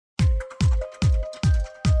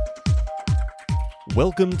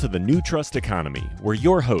Welcome to the New Trust Economy, where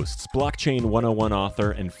your hosts, Blockchain 101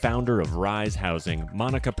 author and founder of Rise Housing,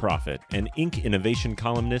 Monika Proffitt, and Inc. innovation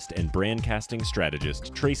columnist and brand casting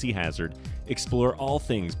strategist, Tracy Hazard, explore all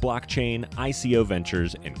things blockchain, ICO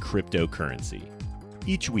ventures, and cryptocurrency.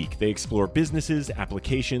 Each week, they explore businesses,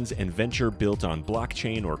 applications, and venture built on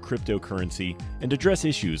blockchain or cryptocurrency, and address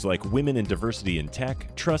issues like women and diversity in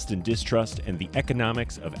tech, trust and distrust, and the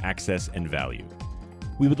economics of access and value.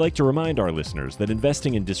 We would like to remind our listeners that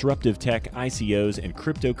investing in disruptive tech, ICOs, and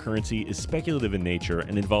cryptocurrency is speculative in nature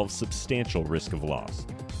and involves substantial risk of loss.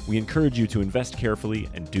 We encourage you to invest carefully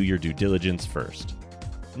and do your due diligence first.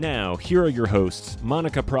 Now, here are your hosts,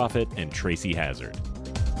 Monika Proffitt and Tracy Hazard.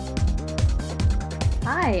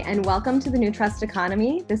 Hi, and welcome to the New Trust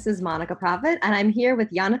Economy. This is Monika Proffitt, and I'm here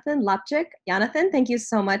with Yonathan Lapchik. Yonathan, thank you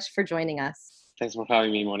so much for joining us. Thanks for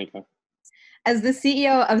having me, Monika. As the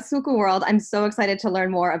CEO of SUKU World, I'm so excited to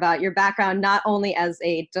learn more about your background, not only as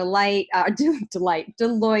a Deloitte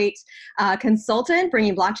consultant,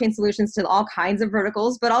 bringing blockchain solutions to all kinds of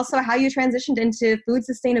verticals, but also how you transitioned into food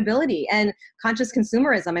sustainability and conscious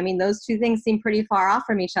consumerism. I mean, those two things seem pretty far off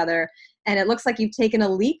from each other, and it looks like you've taken a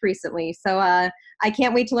leap recently. So I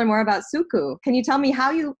can't wait to learn more about SUKU. Can you tell me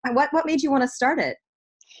what made you want to start it?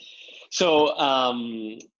 So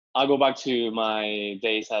I'll go back to my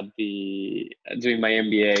days doing my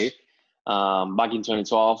MBA. Back in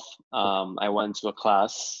 2012, I went to a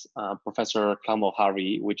class. Professor Campbell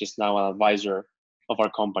Harvey, which is now an advisor of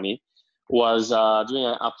our company, was doing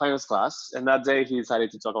a finance class, and that day he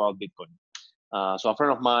decided to talk about Bitcoin. So a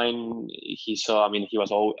friend of mine,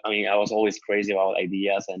 I was always crazy about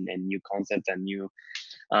ideas and new concepts and new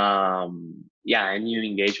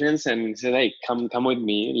engagements, and he said, hey, come with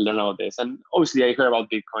me, learn about this. And obviously I heard about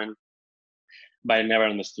Bitcoin, but I never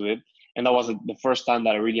understood it. And that was the first time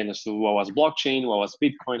that I really understood what was blockchain, what was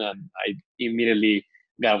Bitcoin, and I immediately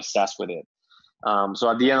got obsessed with it. So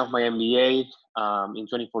at the end of my MBA in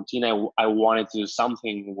 2014, I wanted to do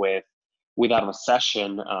something with that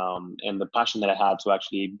obsession and the passion that I had to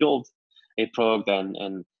actually build a product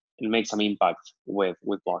and make some impact with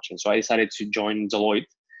blockchain. So I decided to join Deloitte.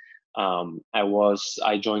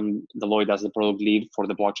 I joined Deloitte as the product lead for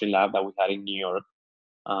the blockchain lab that we had in New York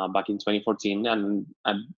back in 2014, and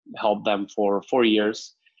I helped them for 4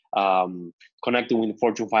 years, connecting with the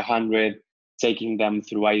Fortune 500, taking them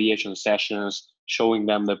through ideation sessions, showing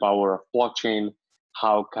them the power of blockchain,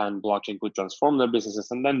 how can blockchain could transform their businesses,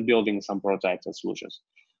 and then building some prototypes and solutions.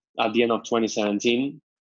 At the end of 2017,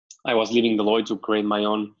 I was leaving Deloitte to create my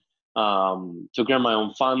own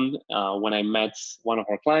fund when I met one of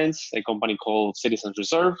our clients, a company called Citizens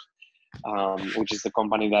Reserve, which is the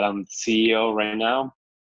company that I'm CEO right now.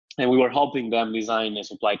 And we were helping them design a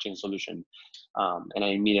supply chain solution. And I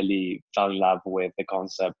immediately fell in love with the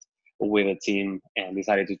concept, with the team, and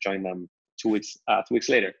decided to join them 2 weeks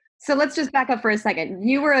later. So let's just back up for a second.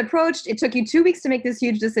 You were approached, it took you 2 weeks to make this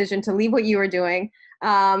huge decision to leave what you were doing.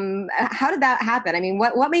 How did that happen? I mean,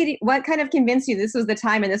 what kind of convinced you this was the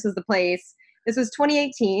time and this was the place? This was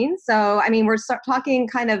 2018. So, I mean, we're talking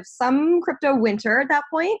kind of some crypto winter at that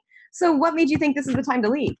point. So what made you think this is the time to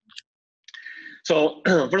leave? So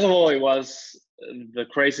first of all, it was the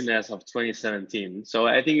craziness of 2017. So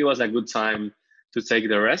I think it was a good time to take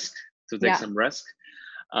the risk, some risk.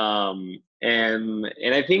 And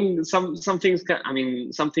I think some things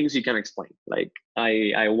some things you can explain. Like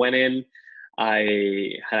I went in,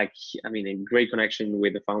 I had a great connection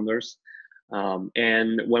with the founders.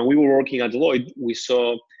 And when we were working at Deloitte, we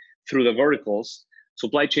saw through the verticals,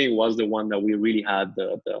 supply chain was the one that we really had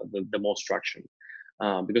the most traction.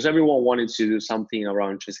 Because everyone wanted to do something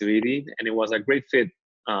around traceability, and it was a great fit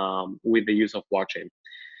with the use of blockchain.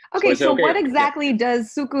 Okay, so what exactly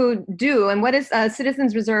does SUKU do, and what is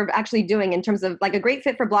Citizens Reserve actually doing in terms of like a great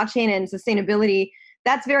fit for blockchain and sustainability?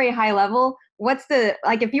 That's very high level. What's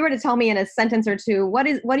if you were to tell me in a sentence or two, what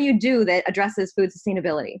do you do that addresses food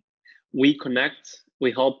sustainability? We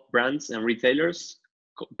help brands and retailers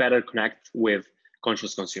better connect with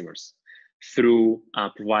conscious consumers through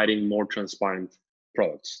providing more transparent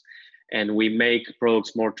products. And we make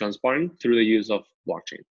products more transparent through the use of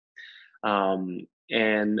blockchain.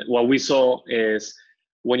 And what we saw is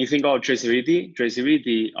when you think about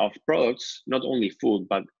traceability of products, not only food,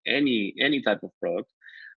 but any type of product,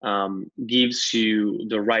 gives you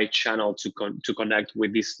the right channel to connect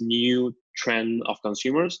with this new trend of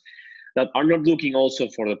consumers that are not looking also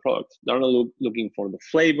for the product. They're not looking for the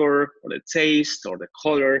flavor or the taste or the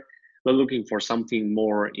color. They're looking for something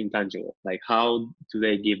more intangible, like how do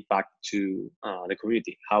they give back to the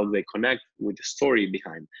community? How do they connect with the story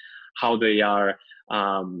behind? How they are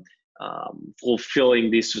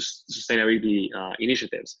fulfilling these sustainability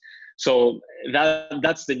initiatives. So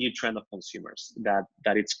that's the new trend of consumers, that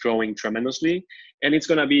it's growing tremendously, and it's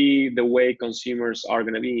going to be the way consumers are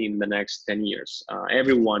going to be in the next 10 years.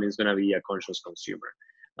 Everyone is going to be a conscious consumer.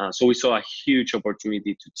 So we saw a huge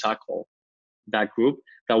opportunity to tackle that group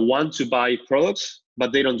that want to buy products,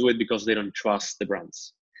 but they don't do it because they don't trust the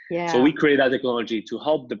brands. Yeah. So we create that technology to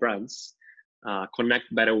help the brands connect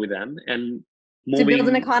better with them and to build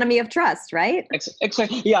an economy of trust, right?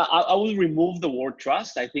 Exactly. Yeah, I will remove the word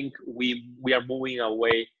trust. I think we are moving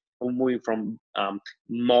from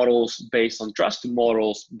models based on trust to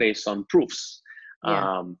models based on proofs,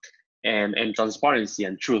 and transparency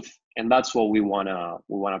and truth. And that's what we wanna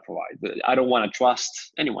provide. I don't want to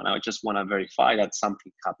trust anyone. I just want to verify that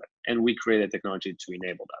something happened, and we created technology to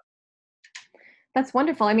enable that. That's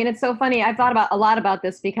wonderful. I mean, it's so funny. I've thought a lot about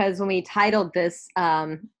this, because when we titled this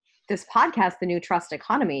this podcast, The New Trust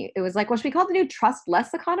Economy, it was like, well, should we call it the new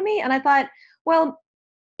trust-less economy? And I thought, well,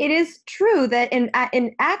 it is true that in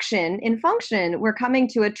action, in function, we're coming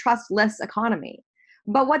to a trustless economy.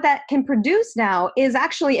 But what that can produce now is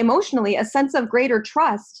actually emotionally a sense of greater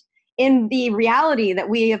trust in the reality that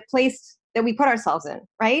we have placed, that we put ourselves in,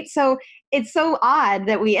 right? So it's so odd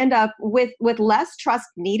that we end up with less trust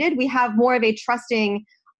needed. We have more of a trusting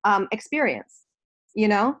experience, you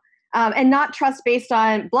know? And not trust based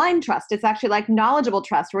on blind trust. It's actually like knowledgeable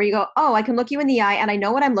trust, where you go, oh, I can look you in the eye and I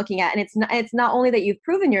know what I'm looking at. And it's not only that you've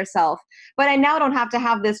proven yourself, but I now don't have to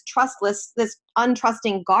have this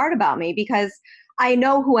untrusting guard about me, because I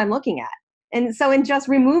know who I'm looking at. And so in just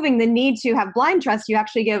removing the need to have blind trust, you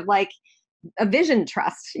actually give like a vision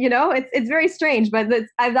trust, you know? It's very strange, but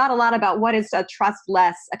I've thought a lot about what is a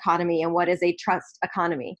trust-less economy and what is a trust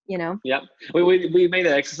economy, you know? Yeah, we made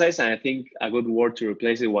an exercise, and I think a good word to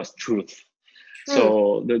replace it was truth.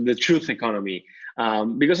 So the truth economy,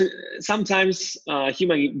 because sometimes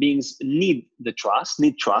human beings need trust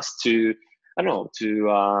to, I don't know,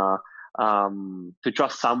 to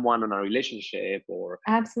trust someone in a relationship, or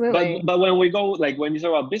absolutely. But when we go, like when you talk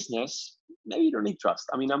about business, maybe you don't need trust.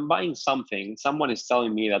 I mean, I'm buying something. Someone is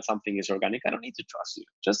telling me that something is organic. I don't need to trust you.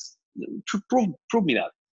 Just prove me that.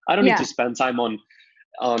 I don't need to spend time on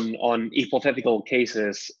hypothetical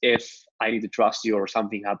cases if I need to trust you or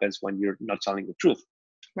something happens when you're not telling the truth.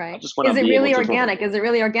 Right. Is it really organic? Is it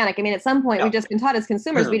really organic? I mean, at some point, we've just been taught as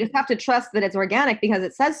consumers, we just have to trust that it's organic because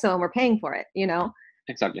it says so and we're paying for it, you know?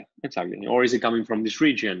 Exactly. Or is it coming from this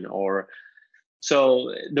region? Or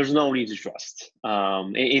so there's no need to trust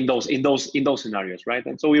in those scenarios, right?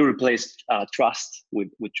 And so we replaced trust with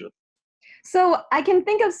truth. So I can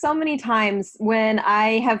think of so many times when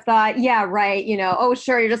I have thought, yeah, right, you know, oh,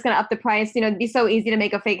 sure, you're just going to up the price. You know, it'd be so easy to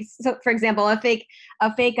make a fake. So, for example, a fake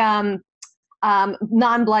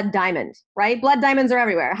non-blood diamond, right? Blood diamonds are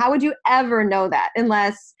everywhere. How would you ever know that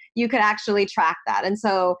unless you could actually track that? And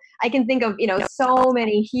so I can think of, you know, so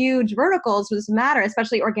many huge verticals for this matter,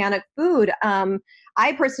 especially organic food.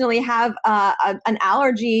 I personally have an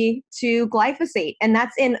allergy to glyphosate, and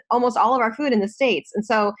that's in almost all of our food in the States. And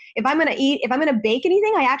so if I'm going to bake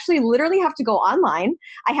anything, I actually literally have to go online.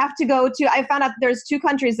 I found out there's 2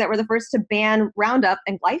 countries that were the first to ban Roundup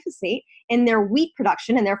and glyphosate in their wheat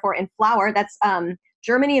production, and therefore in flour. That's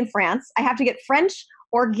Germany and France. I have to get French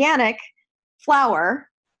organic flour,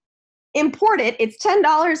 import it. It's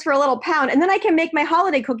 $10 for a little pound. And then I can make my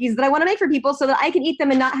holiday cookies that I want to make for people so that I can eat them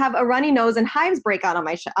and not have a runny nose and hives break out on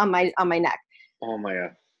my neck. Oh my God.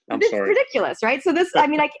 It's ridiculous, right? So I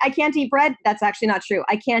mean, I can't eat bread. That's actually not true.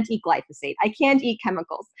 I can't eat glyphosate. I can't eat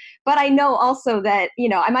chemicals. But I know also that, you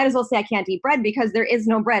know, I might as well say I can't eat bread because there is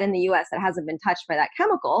no bread in the US that hasn't been touched by that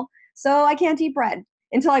chemical. So I can't eat bread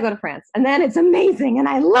until I go to France. And then it's amazing and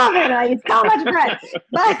I love it. I eat so much bread.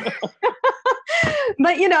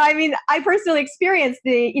 But, you know, I mean, I personally experienced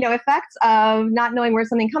the, you know, effects of not knowing where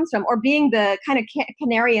something comes from, or being the kind of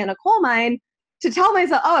canary in a coal mine to tell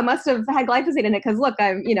myself, oh, I must have had glyphosate in it because look,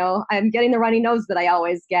 I'm getting the runny nose that I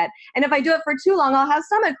always get. And if I do it for too long, I'll have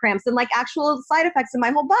stomach cramps and like actual side effects in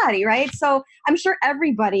my whole body, right? So I'm sure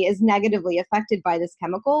everybody is negatively affected by this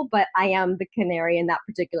chemical, but I am the canary in that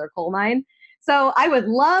particular coal mine. So I would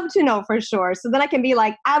love to know for sure. So then I can be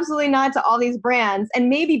like, absolutely not to all these brands, and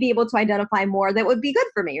maybe be able to identify more that would be good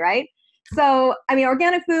for me, right? So, I mean,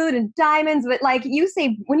 organic food and diamonds, but like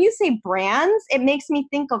when you say brands, it makes me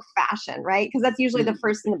think of fashion, right? Because that's usually the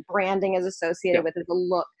first thing that branding is associated with, is the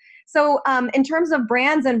look. So in terms of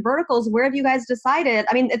brands and verticals, where have you guys decided?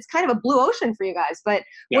 I mean, it's kind of a blue ocean for you guys, but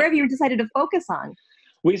where have you decided to focus on?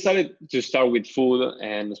 We decided to start with food,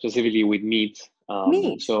 and specifically with meat.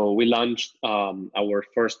 So we launched our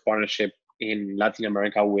first partnership in Latin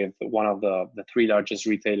America with one of the three largest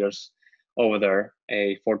retailers over there,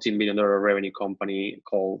 a $14 million revenue company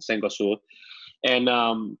called Cencosud. And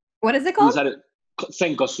what is it we called? decided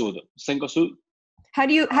Cencosud. Cencosud. How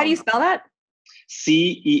do you spell that?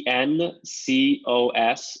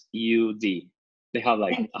 CENCOSUD. They have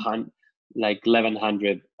like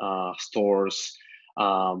 1,100 stores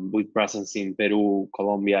with presence in Peru,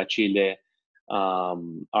 Colombia, Chile,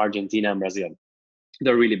 Argentina, and Brazil.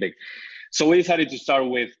 They're really big. So we decided to start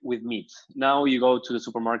with meat. Now you go to the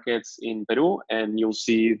supermarkets in Peru and you'll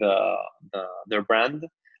see their brand,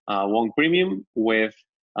 Wong Premium, with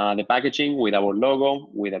the packaging, with our logo,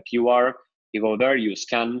 with a QR. You go there, you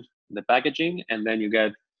scan the packaging, and then you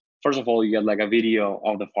get, first of all, you get like a video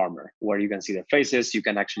of the farmer where you can see their faces. You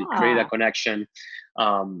can actually create a connection,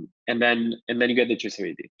 and then you get the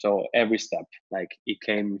traceability. So every step, like it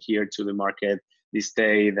came here to the market this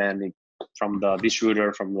day, then it, from the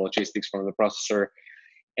distributor, from the logistics, from the processor,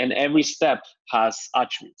 and every step has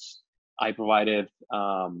attributes. I provided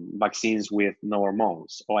vaccines with no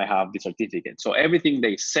hormones, or I have the certificate. So everything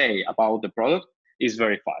they say about the product is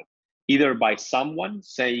verified, either by someone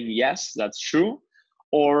saying, yes, that's true,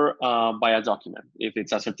 or by a document. If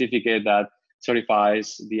it's a certificate that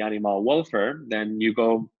certifies the animal welfare, then we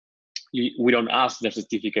don't ask the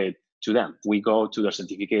certificate to them. We go to the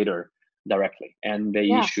certificator directly, and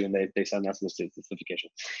they issue and they send us the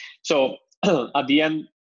certification. So at the end,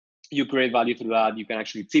 you create value through that. You can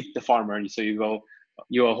actually tip the farmer. So you go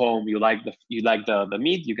home, you like the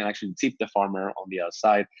meat, you can actually tip the farmer on the other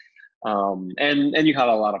side. And you have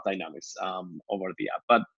a lot of dynamics over the app.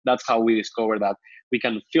 But that's how we discovered that we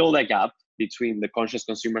can fill the gap between the conscious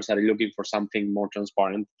consumers that are looking for something more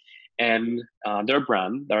transparent and their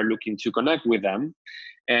brand that are looking to connect with them,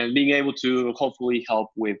 and being able to hopefully help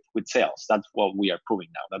with sales. That's what we are proving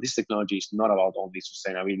now, that this technology is not about only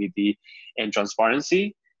sustainability and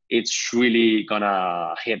transparency. It's really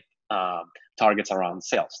gonna hit targets around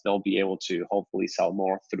sales. They'll be able to hopefully sell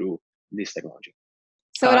more through this technology.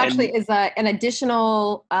 So it actually is an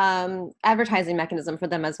additional advertising mechanism for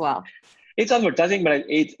them as well. It's advertising, but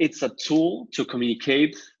it's a tool to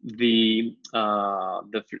communicate the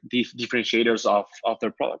differentiators of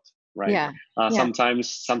their product, right? Yeah.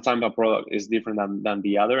 Sometimes a product is different than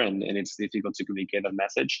the other, and it's difficult to communicate that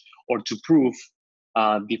message or to prove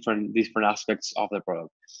different aspects of the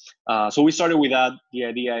product. So we started with that. The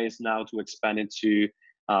idea is now to expand it to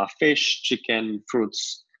fish, chicken,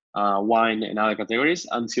 fruits, wine, and other categories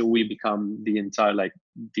until we become the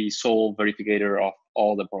sole verificator of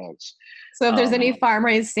all the products. So if there's any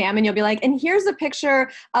farm-raised salmon, you'll be like, and here's a picture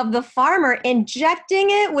of the farmer injecting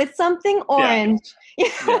it with something orange.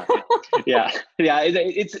 Yeah.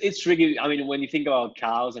 It's tricky. I mean, when you think about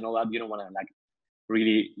cows and all that, you don't want to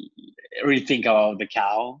really think about the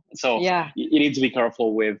cow. So you need to be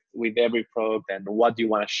careful with every product and what do you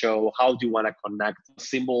want to show, how do you want to connect.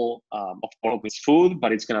 Symbol of product with food,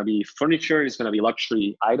 but it's going to be furniture, it's going to be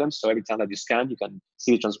luxury items. So every time that you scan, you can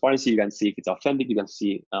see the transparency, you can see if it's authentic, you can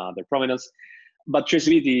see the provenance. But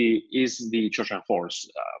traceability is the Trojan horse.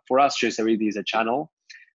 For us, traceability is a channel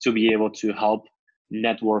to be able to help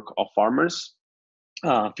network of farmers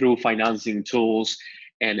through financing tools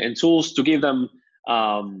and tools to give them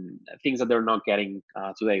things that they're not getting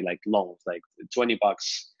today, like loans, like $20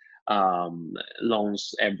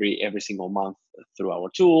 loans every single month through our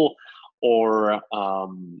tool, or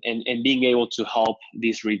and being able to help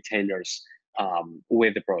these retailers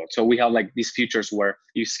with the product. So we have like these features where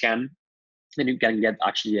you scan and you can get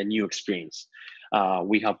actually a new experience.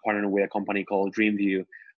 We have partnered with a company called DreamView,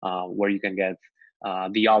 where you can get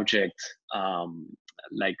the object,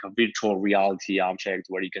 like a virtual reality object,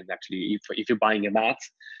 where you can actually, if you're buying a mat,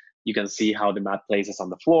 you can see how the mat places on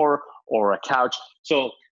the floor, or a couch.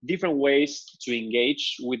 So different ways to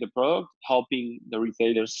engage with the product, helping the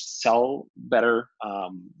retailers sell better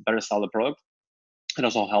sell the product, and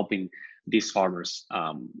also helping these farmers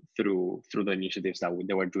through the initiatives that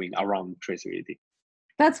they were doing around traceability.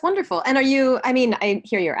 That's wonderful. And I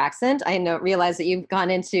hear your accent. I realize that you've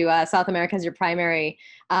gone into South America as your primary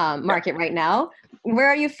market right now. Where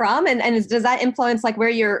are you from? And does that influence like where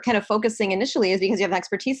you're kind of focusing initially, is because you have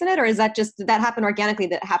expertise in it, or is that just that happened organically,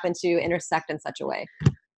 that happened to intersect in such a way?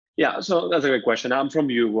 Yeah, so that's a great question. I'm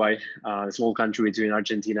from Uruguay, a small country between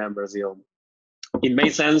Argentina and Brazil. It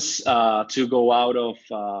made sense to go out of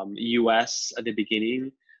US at the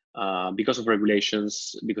beginning because of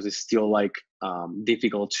regulations, because it's still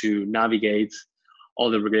difficult to navigate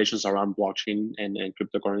all the regulations around blockchain and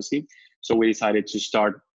cryptocurrency. So we decided to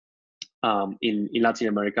start in Latin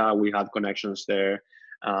America. We had connections there.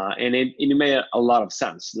 And it made a lot of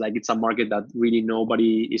sense. Like, it's a market that really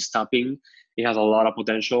nobody is tapping. It has a lot of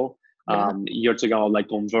potential. You're talking about like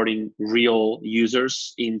converting real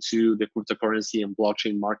users into the cryptocurrency and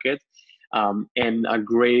blockchain market, and a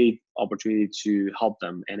great opportunity to help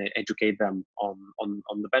them and educate them on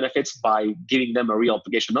the benefits by giving them a real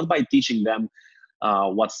application, not by teaching them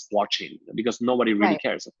what's blockchain, because nobody really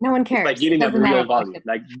cares. No one cares. It's by giving them real value.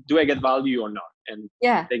 Like, do I get value or not? And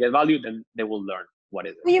if they get value, then they will learn what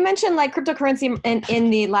is it. Well, you mentioned like cryptocurrency in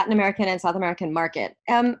the Latin American and South American market.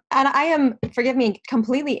 And I am, forgive me,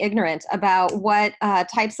 completely ignorant about what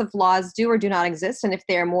types of laws do or do not exist, and if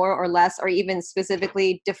they're more or less or even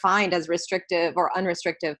specifically defined as restrictive or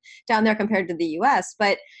unrestrictive down there compared to the US.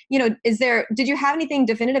 But, did you have anything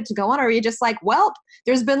definitive to go on, or are you just like, well,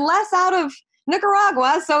 there's been less out of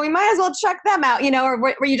Nicaragua, so we might as well check them out, or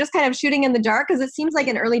were you just kind of shooting in the dark? Because it seems like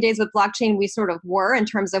in early days with blockchain, we sort of were in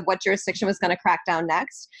terms of what jurisdiction was going to crack down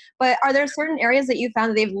next. But are there certain areas that you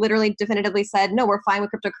found that they've literally definitively said, no, we're fine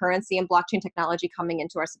with cryptocurrency and blockchain technology coming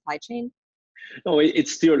into our supply chain? No,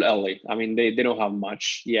 it's still early. I mean, they don't have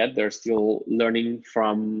much yet. They're still learning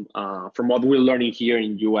from what we're learning here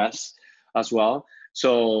in US as well.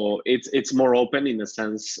 So it's more open in the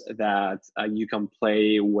sense that you can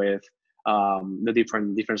play with the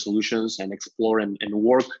different solutions and explore and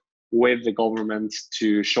work with the government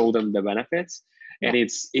to show them the benefits. And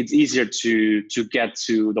it's easier to get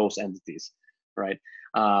to those entities, right?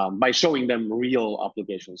 By showing them real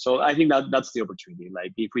applications. So I think that's the opportunity.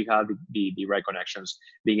 Like, if we have the right connections,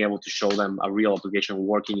 being able to show them a real application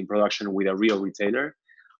working in production with a real retailer,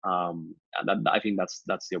 I think that's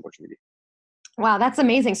the opportunity. Wow, that's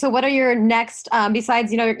amazing. So what are your next,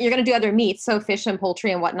 besides, you're going to do other meats, so fish and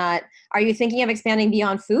poultry and whatnot, are you thinking of expanding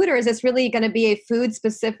beyond food, or is this really going to be a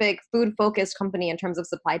food-specific, food-focused company in terms of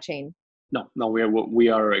supply chain? No, we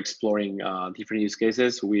are exploring different use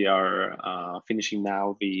cases. We are finishing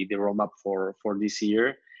now the roadmap for this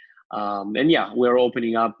year. And we're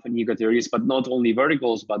opening up new categories, but not only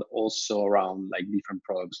verticals, but also around like different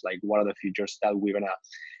products. Like, what are the features that we're going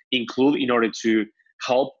to include in order to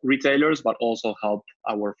help retailers, but also help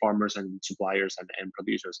our farmers and suppliers and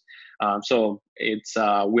producers. So it's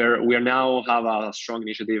we're now have a strong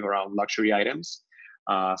initiative around luxury items,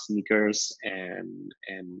 sneakers and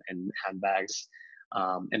handbags,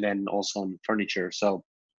 and then also on furniture. So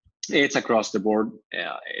it's across the board.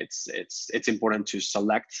 It's important to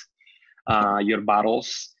select your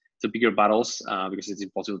battles, to pick your battles, because it's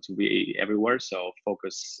impossible to be everywhere. So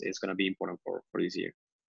focus is going to be important for this year.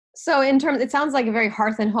 So it sounds like a very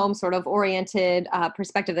hearth and home sort of oriented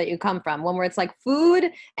perspective that you come from, one where it's like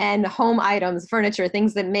food and home items, furniture,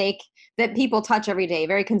 things that people touch every day,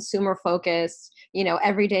 very consumer focused,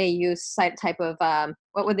 everyday use type of,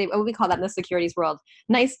 what would we call that in the securities world?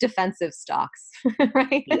 Nice defensive stocks,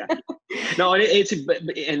 right? Yeah. No,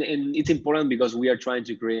 it's important because we are trying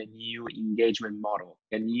to create a new engagement model,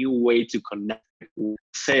 a new way to connect.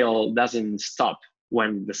 Sale doesn't stop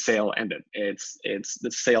when the sale ended. It's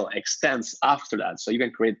the sale extends after that. So you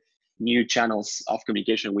can create new channels of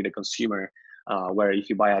communication with the consumer, where if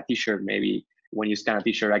you buy a t-shirt, maybe when you scan a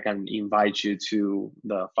t-shirt, I can invite you to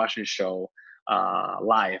the fashion show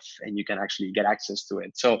live, and you can actually get access to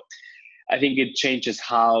it. So I think it changes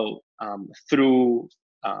how through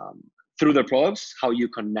the products, how you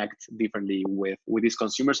connect differently with these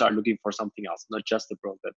consumers are looking for something else, not just the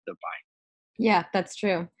product that they're buying. Yeah, that's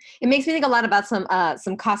true. It makes me think a lot about some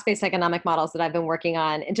cost-based economic models that I've been working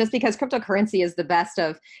on. And just because cryptocurrency is the best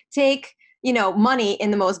of take, money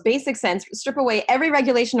in the most basic sense, strip away every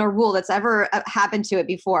regulation or rule that's ever happened to it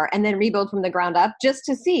before, and then rebuild from the ground up just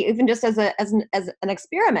to see, even just as an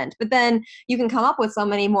experiment. But then you can come up with so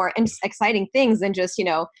many more exciting things than just,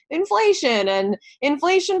 inflation and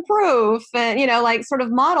inflation proof and, like sort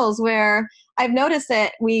of models where I've noticed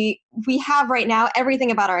that we have right now,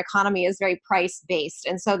 everything about our economy is very price based.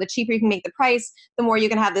 And so the cheaper you can make the price, the more you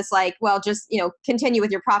can have this like, well, just, continue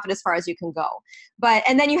with your profit as far as you can go.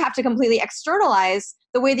 And then you have to completely externalize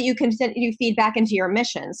the way that you feed back into your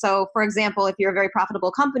mission. So for example, if you're a very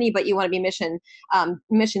profitable company, but you want to be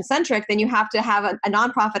mission centric, then you have to have a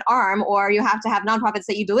nonprofit arm, or you have to have nonprofits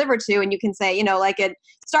that you deliver to. And you can say, like at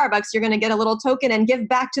Starbucks, you're going to get a little token and give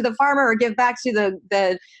back to the farmer, or give back to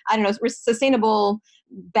the sustainable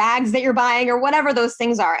bags that you're buying, or whatever those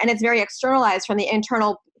things are. And it's very externalized from the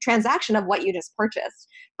internal transaction of what you just purchased.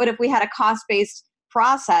 But if we had a cost-based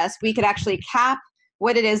process, we could actually cap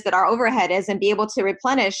what it is that our overhead is and be able to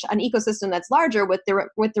replenish an ecosystem that's larger with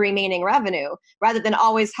the remaining revenue, rather than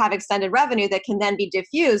always have extended revenue that can then be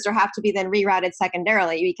diffused or have to be then rerouted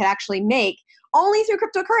secondarily. We can actually make, only through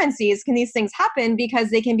cryptocurrencies can these things happen, because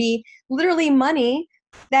they can be literally money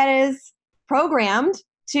that is programmed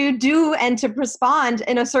to do and to respond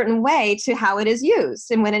in a certain way to how it is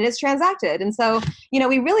used and when it is transacted. And so,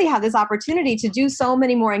 we really have this opportunity to do so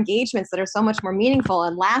many more engagements that are so much more meaningful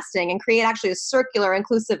and lasting and create actually a circular,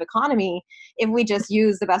 inclusive economy if we just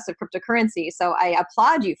use the best of cryptocurrency. So I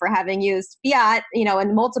applaud you for having used fiat,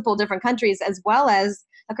 in multiple different countries, as well as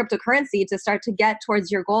a cryptocurrency to start to get towards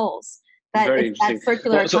your goals. That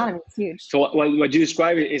circular economy is huge. So what you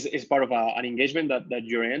describe is part of an engagement that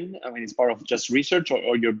you're in. I mean, it's part of just research,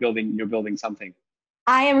 or you're building something.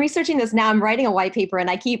 I am researching this now. I'm writing a white paper, and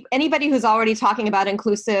I keep anybody who's already talking about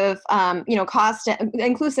inclusive,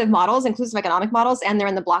 inclusive models, inclusive economic models, and they're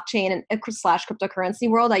in the blockchain and / cryptocurrency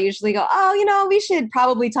world. I usually go, we should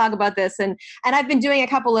probably talk about this. And I've been doing a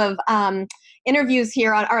couple of interviews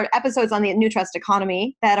here on our episodes on the New Trust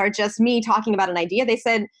economy that are just me talking about an idea. They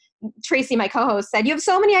said, Tracy, my co-host, said, you have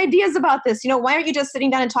so many ideas about this. Why aren't you just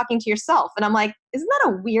sitting down and talking to yourself? And I'm like, isn't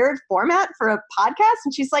that a weird format for a podcast?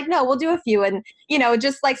 And she's like, no, we'll do a few. And,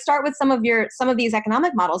 just like start with some of these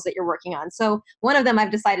economic models that you're working on. So one of them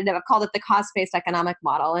I've decided to have called it the cost-based economic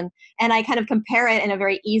model. And I kind of compare it in a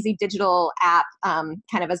very easy digital app,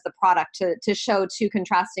 kind of as the product to show two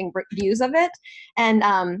contrasting views of it. And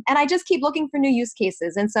I just keep looking for new use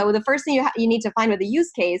cases. And so the first thing you need to find with a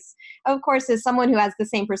use case, of course, is someone who has the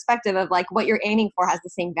same perspective of like what you're aiming for has the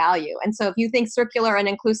same value. And so if you think circular and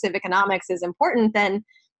inclusive economics is important, then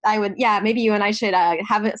I would, maybe you and I should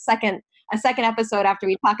have a second episode after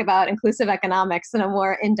we talk about inclusive economics in a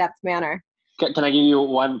more in-depth manner. Can I give you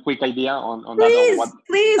one quick idea on please, that?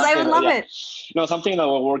 Please, I would love it. No, something that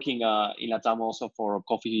we're working in Latam also for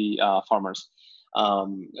coffee farmers.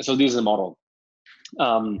 So this is a model.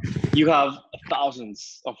 You have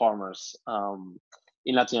thousands of farmers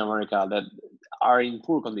in Latin America that are in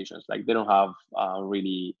poor conditions. Like they don't have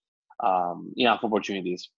really enough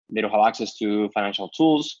opportunities. They don't have access to financial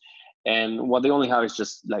tools. And what they only have is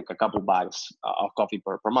just like a couple bags of coffee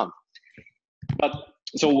per month. But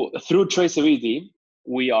so through traceability,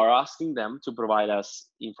 we are asking them to provide us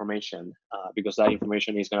information because that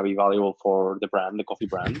information is going to be valuable for the brand, the coffee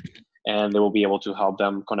brand, and they will be able to help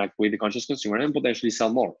them connect with the conscious consumer and potentially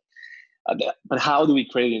sell more. But how do we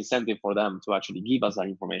create an incentive for them to actually give us that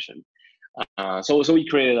information? So we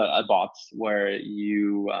created a bot where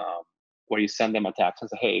you send them a text and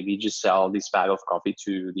say, hey, did you sell this bag of coffee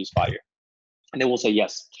to this buyer? And they will say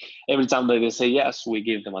yes. Every time that they say yes, we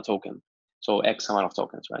give them a token. So X amount of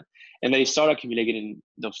tokens, right? And they start accumulating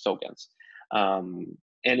those tokens.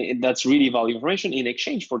 That's really valuable information in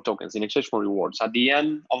exchange for tokens, in exchange for rewards. At the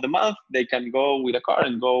end of the month, they can go with a card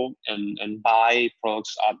and go and buy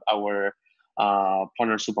products at our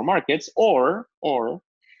partner supermarkets, or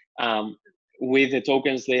with the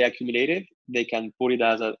tokens they accumulated, they can put it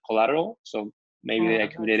as a collateral. So maybe they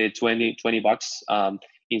accumulated $20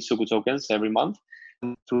 in SUKU tokens every month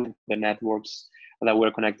through the networks that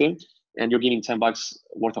we're connected. And you're giving $10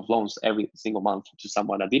 worth of loans every single month to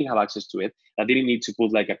someone that didn't have access to it, that didn't need to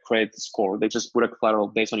put like a credit score. They just put a collateral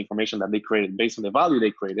based on information that they created, based on the value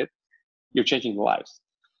they created. You're changing their lives.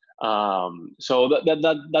 So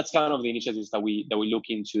that's kind of the initiatives that we look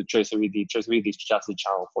into. Traceability is just a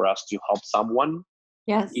channel for us to help someone.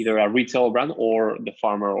 Yes. Either a retail brand or the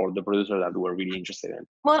farmer or the producer that we're really interested in.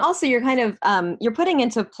 Well, and also you're kind of you're putting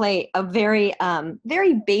into play a very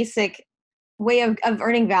very basic way of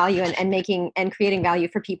earning value and making and creating value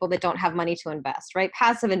for people that don't have money to invest, right?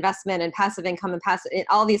 Passive investment and passive income and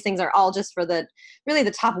all these things are all just for the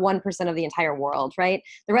top 1% of the entire world, right?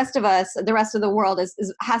 The rest of the world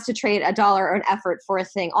has to trade a dollar or an effort for a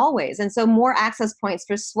thing always. And so more access points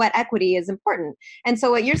for sweat equity is important. And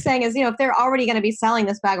so what you're saying is, if they're already going to be selling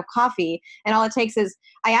this bag of coffee and all it takes is,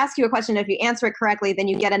 I ask you a question, if you answer it correctly, then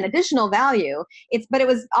you get an additional value. But it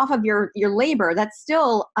was off of your labor. That's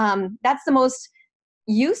still, that's the most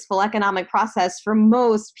useful economic process for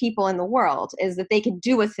most people in the world, is that they could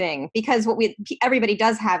do a thing, because what everybody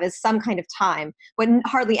does have is some kind of time. What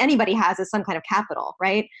hardly anybody has is some kind of capital,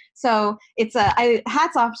 right? So it's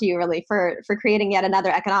hats off to you really for creating yet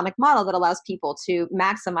another economic model that allows people to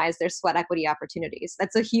maximize their sweat equity opportunities.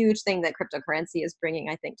 That's a huge thing that cryptocurrency is bringing,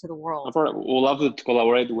 I think, to the world. We'll love to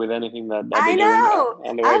collaborate with anything that I know.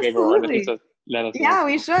 And the white paper or anything. So yeah,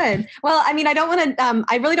 we should. Well, I mean, I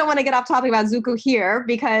really don't want to get off topic about SUKU here,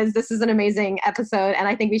 because this is an amazing episode, and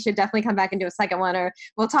I think we should definitely come back and do a second one, or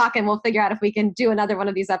we'll talk and we'll figure out if we can do another one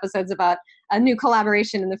of these episodes about a new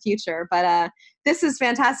collaboration in the future. But this is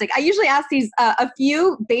fantastic. I usually ask these a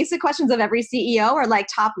few basic questions of every CEO or like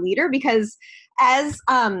top leader, because as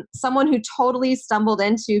someone who totally stumbled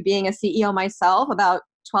into being a CEO myself about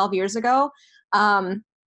 12 years ago,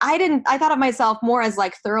 I thought of myself more as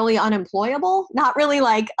like thoroughly unemployable, not really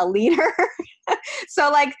like a leader. So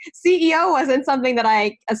like CEO wasn't something that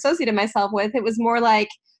I associated myself with. It was more like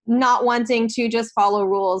not wanting to just follow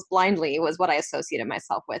rules blindly was what I associated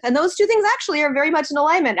myself with. And those two things actually are very much in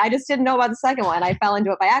alignment. I just didn't know about the second one. I fell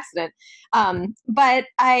into it by accident. But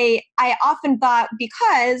I often thought,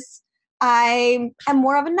 because I am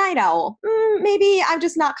more of a night owl, maybe I'm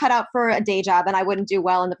just not cut out for a day job and I wouldn't do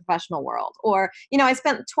well in the professional world. Or, I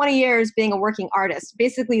spent 20 years being a working artist,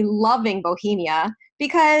 basically loving Bohemia,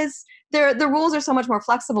 because the rules are so much more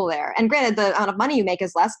flexible there. And granted, the amount of money you make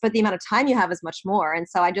is less, but the amount of time you have is much more. And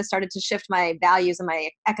so I just started to shift my values and my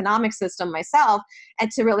economic system myself,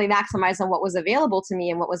 and to really maximize on what was available to me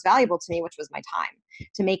and what was valuable to me, which was my time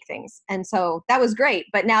to make things. And so that was great.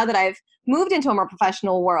 But now that I've moved into a more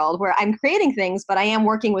professional world where I'm creating things, but I am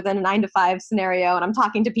working within a 9-to-5 scenario, and I'm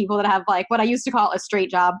talking to people that have like what I used to call a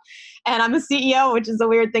straight job, and I'm a CEO, which is a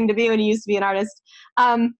weird thing to be when you used to be an artist.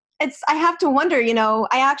 I have to wonder,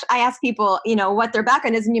 I ask people, what their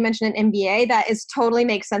background is. And you mentioned an MBA. That is totally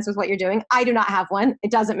makes sense with what you're doing. I do not have one.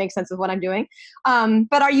 It doesn't make sense with what I'm doing.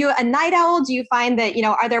 But are you a night owl? Do you find that,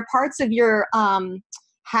 are there parts of your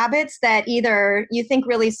habits that either you think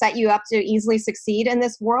really set you up to easily succeed in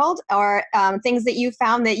this world, or things that you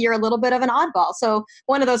found that you're a little bit of an oddball? So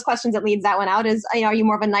one of those questions that leads that one out is, are you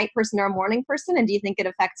more of a night person or a morning person? And do you think it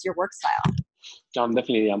affects your work style? I'm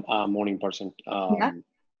definitely a morning person.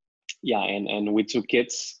 Yeah, and with two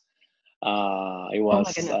kids, it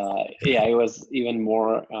was it was even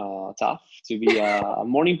more tough to be a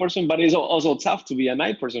morning person, but it's also tough to be a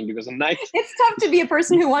night person, because at night it's tough to be a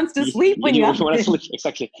person who wants to sleep when you want to sleep.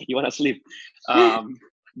 Exactly, you want to sleep.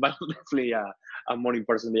 But definitely a morning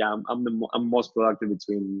person. Yeah, I'm most productive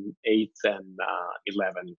between 8 and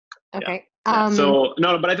 11. Okay. Yeah. So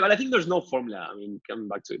no, but I think there's no formula. I mean, coming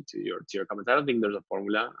back to your comments, I don't think there's a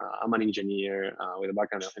formula. I'm an engineer with a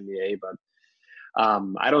background of MBA, but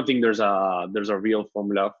I don't think there's a real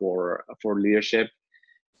formula for leadership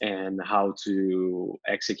and how to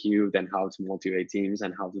execute and how to motivate teams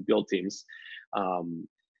and how to build teams.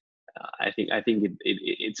 I think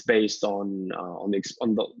it's based on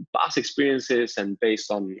the past experiences and based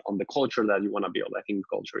on the culture that you want to build. I think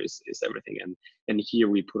culture is everything, and here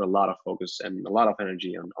we put a lot of focus and a lot of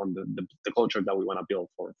energy on the culture that we want to build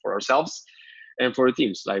for ourselves and for the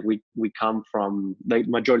teams. Like we come from, like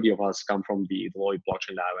majority of us come from the Deloitte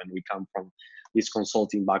Blockchain Lab, and we come from these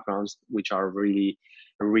consulting backgrounds, which are really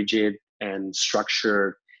rigid and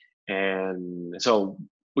structured, and so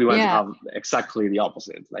we wanted to have exactly the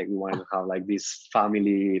opposite. Like we wanted to have like this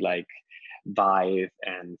family like vibe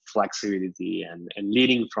and flexibility and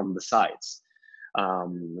leading from the sides,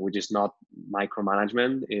 which is not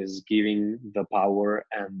micromanagement, is giving the power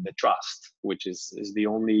and the trust, which is the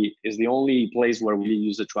only place where we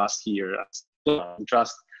use the trust here.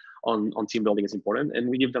 Trust on team building is important, and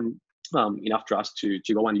we give them enough trust to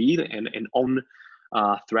go and lead and own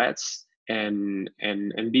threats and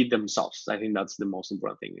be themselves. I think that's the most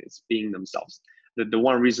important thing, is being themselves. The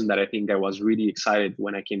one reason that I think I was really excited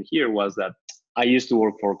when I came here was that I used to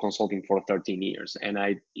work for consulting for 13 years, and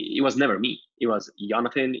it was never me. It was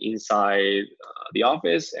Yonathan inside the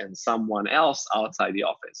office and someone else outside the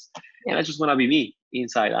office. And I just want to be me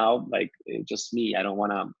inside out, like just me. I don't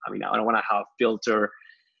want to have filter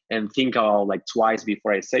and think about like twice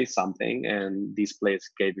before I say something. And this place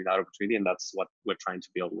gave me that opportunity, and that's what we're trying to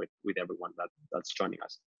build with everyone that's joining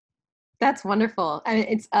us. That's wonderful. I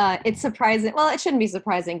mean, it's surprising. Well, it shouldn't be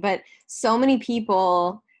surprising, but so many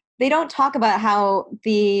people, they don't talk about how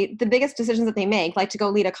the biggest decisions that they make, like to go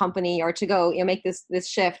lead a company or to go make this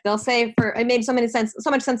shift, they'll say it made so much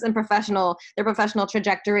sense in their professional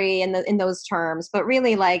trajectory and in those terms. But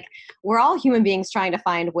really, like, we're all human beings trying to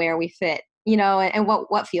find where we fit, and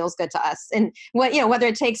what feels good to us, and what, whether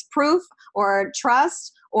it takes proof or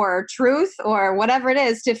trust or truth or whatever it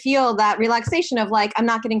is, to feel that relaxation of like, I'm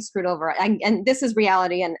not getting screwed over, and this is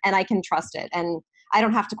reality, and I can trust it, and I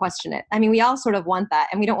don't have to question it. I mean, we all sort of want that,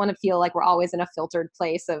 and we don't want to feel like we're always in a filtered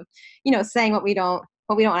place of, saying what we don't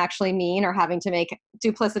actually mean, or having to make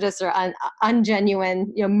duplicitous or ungenuine,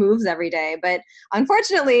 moves every day. But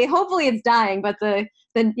unfortunately, hopefully it's dying, but the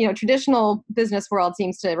traditional business world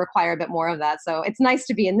seems to require a bit more of that. So it's nice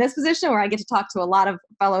to be in this position where I get to talk to a lot of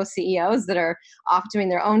fellow CEOs that are off doing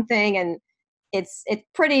their own thing. And it's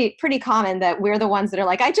pretty common that we're the ones that are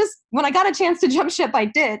like, when I got a chance to jump ship, I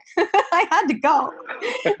did. I had to go.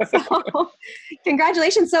 So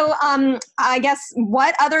congratulations. So I guess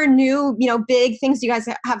what other new, big things do you guys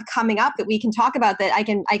have coming up that we can talk about that I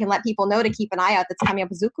can let people know to keep an eye out that's coming up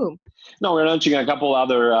with SUKU? No, we're launching a couple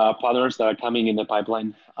other partners that are coming in the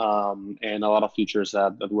pipeline, and a lot of features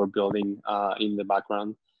that we're building in the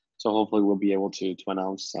background. So hopefully we'll be able to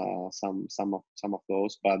announce some of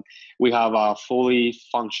those. But we have a fully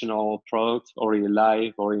functional product already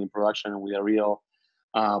live, already in production with a real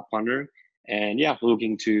partner. And yeah, we're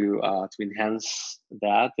looking to enhance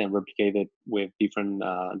that and replicate it with different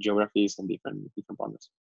geographies and different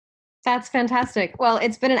partners. That's fantastic. Well,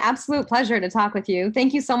 it's been an absolute pleasure to talk with you.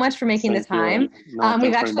 Thank you so much for making the time.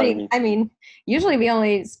 We've actually, usually we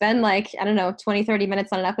only spend 20, 30 minutes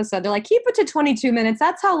on an episode. They're like, keep it to 22 minutes.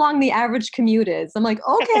 That's how long the average commute is. I'm like,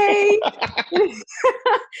 okay. And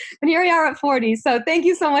here we are at 40. So thank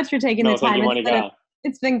you so much for taking the time. Thank you, Monika.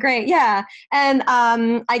 It's been great. Yeah. And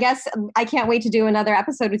I guess I can't wait to do another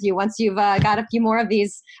episode with you once you've got a few more of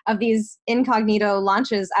these incognito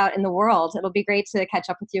launches out in the world. It'll be great to catch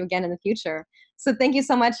up with you again in the future. So thank you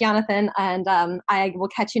so much, Yonathan. And I will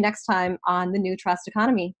catch you next time on the New Trust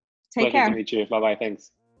Economy. Take care. Pleasure to meet you. Bye-bye. Thanks.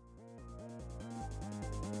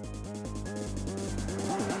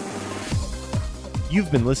 You've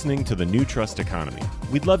been listening to the New Trust Economy.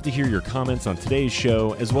 We'd love to hear your comments on today's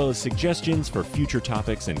show, as well as suggestions for future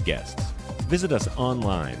topics and guests. Visit us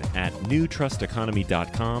online at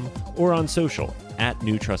newtrusteconomy.com or on social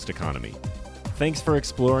 @New Trust Economy. Thanks for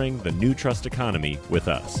exploring the New Trust Economy with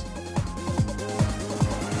us.